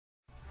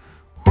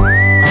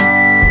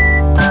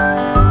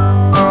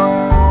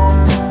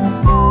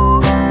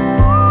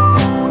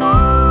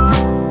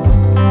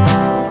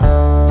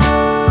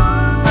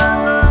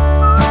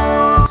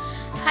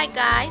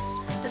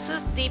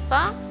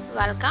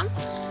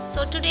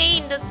So today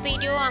in this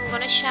video I'm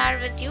gonna share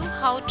with you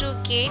how to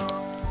get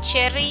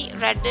cherry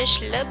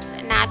reddish lips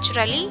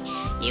naturally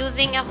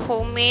using a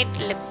homemade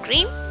lip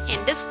cream,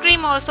 and this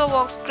cream also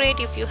works great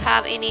if you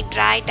have any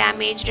dry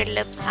damaged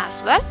lips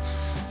as well.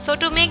 So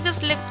to make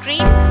this lip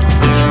cream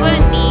you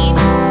will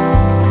need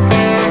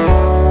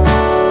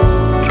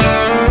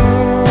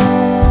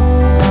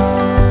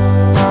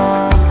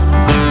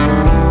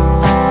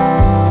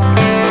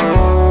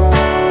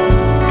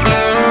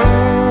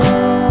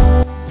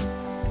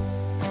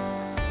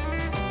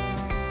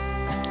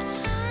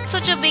So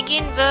to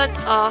begin with,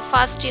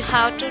 first you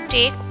have to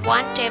take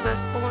 1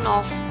 tablespoon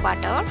of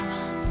butter.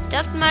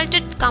 Just melt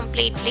it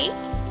completely,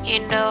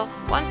 and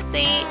once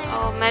they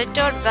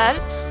melted well,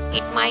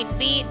 it might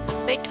be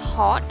a bit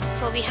hot,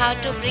 so we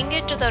have to bring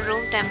it to the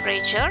room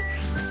temperature.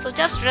 So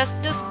just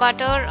rest this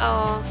butter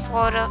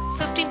for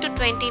 15 to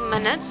 20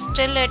 minutes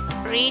till it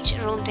reach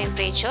room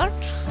temperature.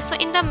 So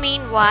in the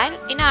meanwhile,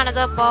 in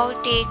another bowl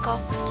take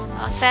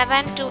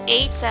 7 to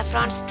 8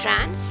 saffron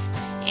strands,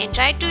 and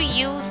try to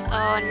use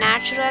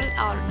natural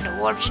or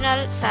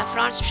original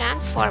saffron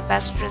strands for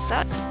best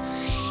results.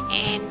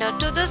 And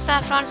to the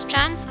saffron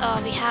strands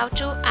we have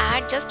to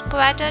add just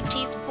 1/4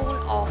 teaspoon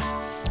of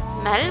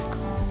milk.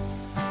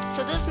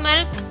 So this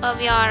milk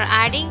we are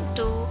adding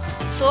to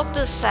soak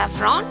the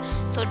saffron,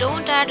 so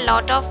don't add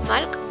lot of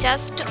milk,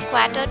 just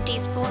 1/4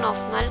 teaspoon of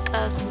milk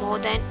is more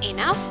than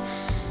enough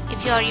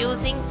if you are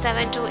using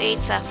 7 to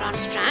 8 saffron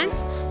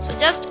strands. So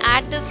just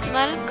add this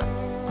milk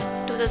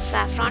to the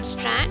saffron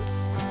strands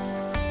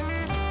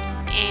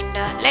and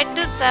let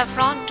this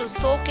saffron to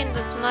soak in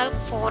this milk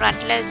for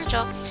at least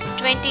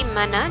 20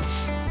 minutes.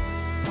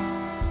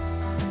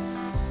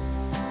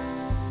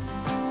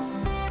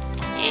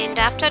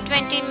 And after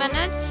 20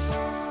 minutes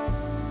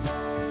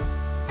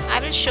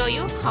I will show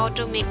you how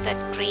to make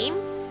that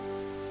cream.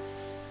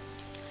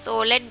 So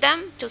let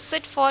them to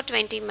sit for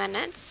 20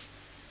 minutes.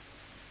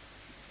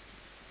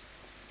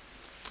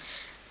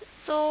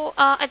 So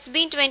it's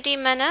been 20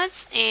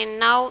 minutes and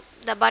now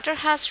the butter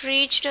has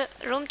reached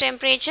room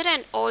temperature,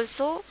 and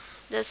also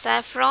the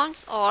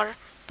saffrons are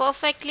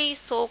perfectly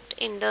soaked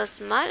in this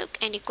milk,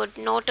 and you could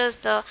notice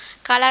the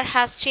color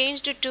has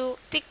changed to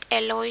thick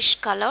yellowish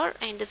color,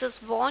 and this is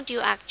what you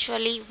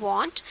actually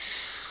want.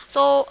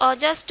 So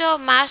just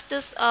mash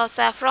this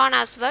saffron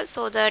as well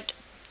so that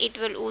it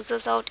will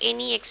oozes out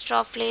any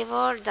extra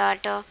flavor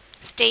that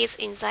stays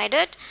inside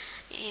it,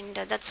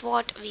 and that's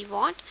what we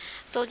want.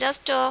 So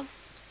just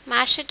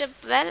mash it up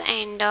well,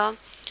 and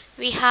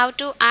we have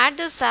to add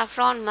the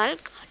saffron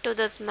milk to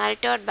this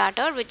melted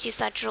batter which is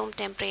at room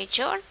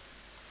temperature.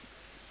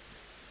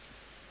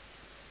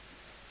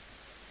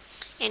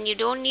 And you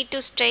don't need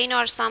to strain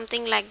or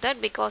something like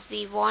that because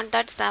we want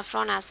that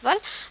saffron as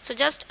well. So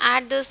just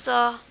add this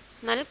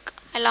milk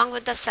along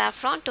with the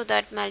saffron to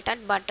that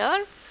melted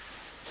butter,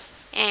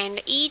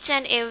 and each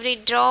and every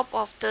drop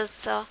of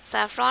this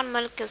saffron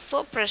milk is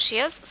so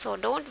precious, so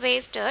don't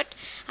waste it.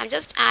 I'm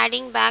just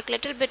adding back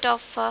little bit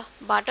of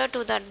butter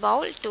to that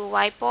bowl to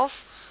wipe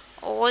off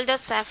all the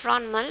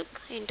saffron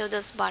milk into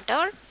this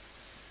butter.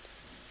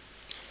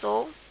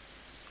 So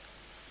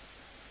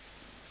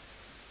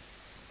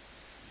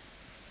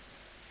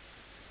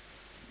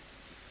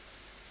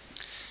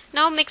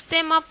now mix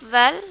them up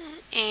well,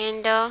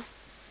 and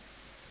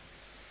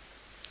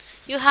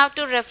you have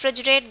to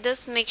refrigerate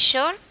this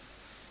mixture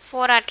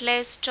for at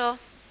least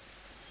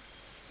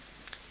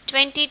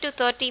 20 to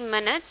 30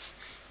 minutes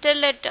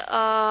till it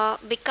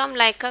become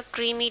like a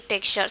creamy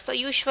texture. So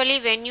usually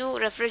when you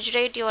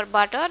refrigerate your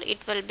butter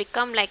it will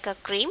become like a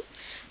cream,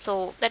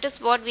 so that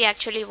is what we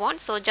actually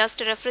want. So just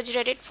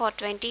refrigerate it for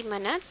 20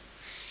 minutes,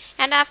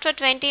 and after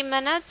 20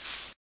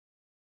 minutes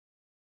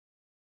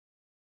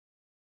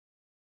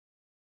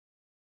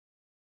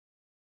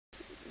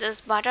this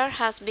butter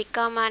has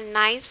become a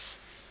nice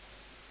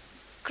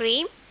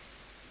cream,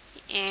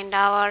 and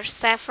our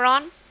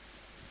saffron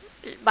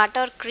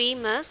butter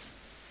cream is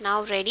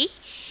now ready.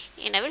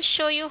 And I will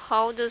show you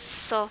how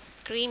this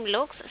cream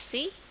looks.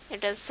 See,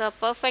 it is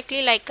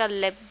perfectly like a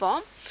lip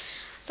balm.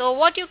 So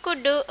what you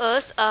could do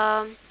is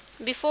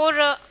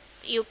before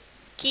you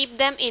keep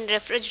them in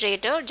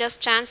refrigerator,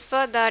 just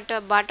transfer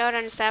that butter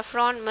and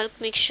saffron milk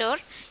mixture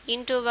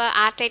into a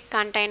airtight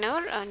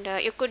container, and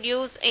you could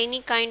use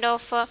any kind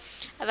of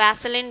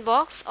Vaseline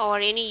box or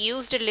any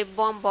used lip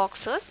balm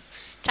boxes.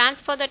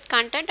 Transfer that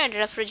content and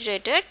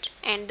refrigerate it,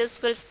 and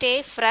this will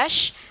stay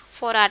fresh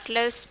for at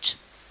least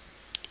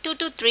 2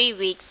 to 3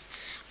 weeks.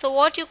 So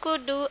what you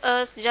could do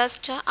is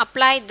just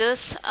apply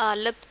this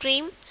lip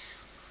cream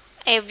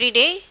every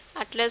day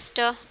at least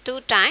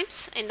 2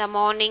 times, in the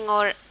morning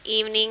or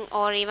evening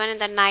or even in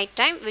the night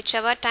time,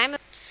 whichever time,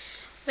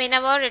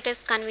 whenever it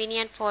is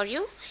convenient for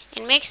you,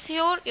 and make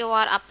sure you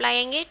are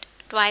applying it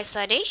twice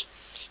a day.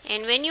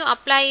 And when you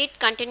apply it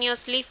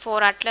continuously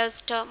for at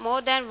least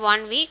more than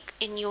 1 week,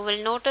 and you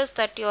will notice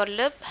that your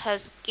lip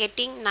is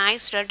getting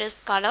nice reddish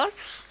color.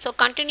 So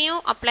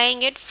continue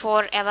applying it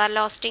for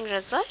everlasting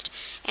result.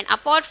 And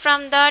apart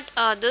from that,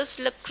 this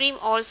lip cream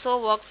also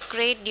works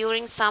great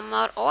during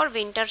summer or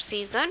winter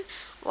season.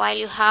 while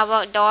you have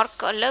a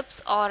dark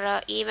lips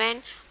or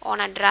even on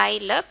a dry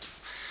lips.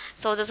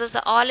 So this is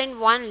the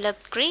all-in-one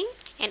lip cream.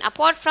 And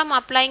apart from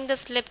applying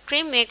this lip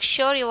cream, make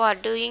sure you are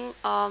doing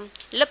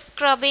lip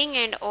scrubbing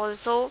and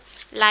also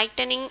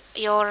lightening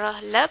your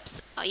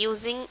lips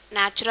using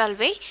natural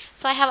way.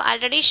 So I have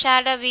already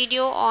shared a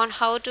video on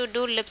how to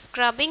do lip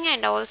scrubbing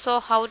and also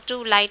how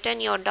to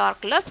lighten your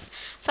dark lips.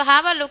 So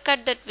have a look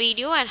at that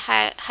video, and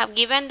have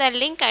given the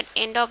link at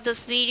end of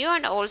this video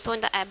and also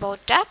in the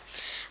about tab.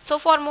 So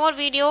for more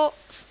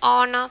videos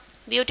on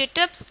beauty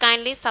tips,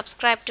 kindly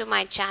subscribe to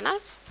my channel.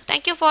 So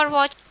thank you for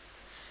watching.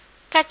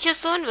 Catch you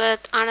soon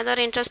with another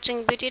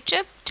interesting beauty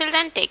tip. Till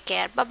then, take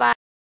care. Bye bye.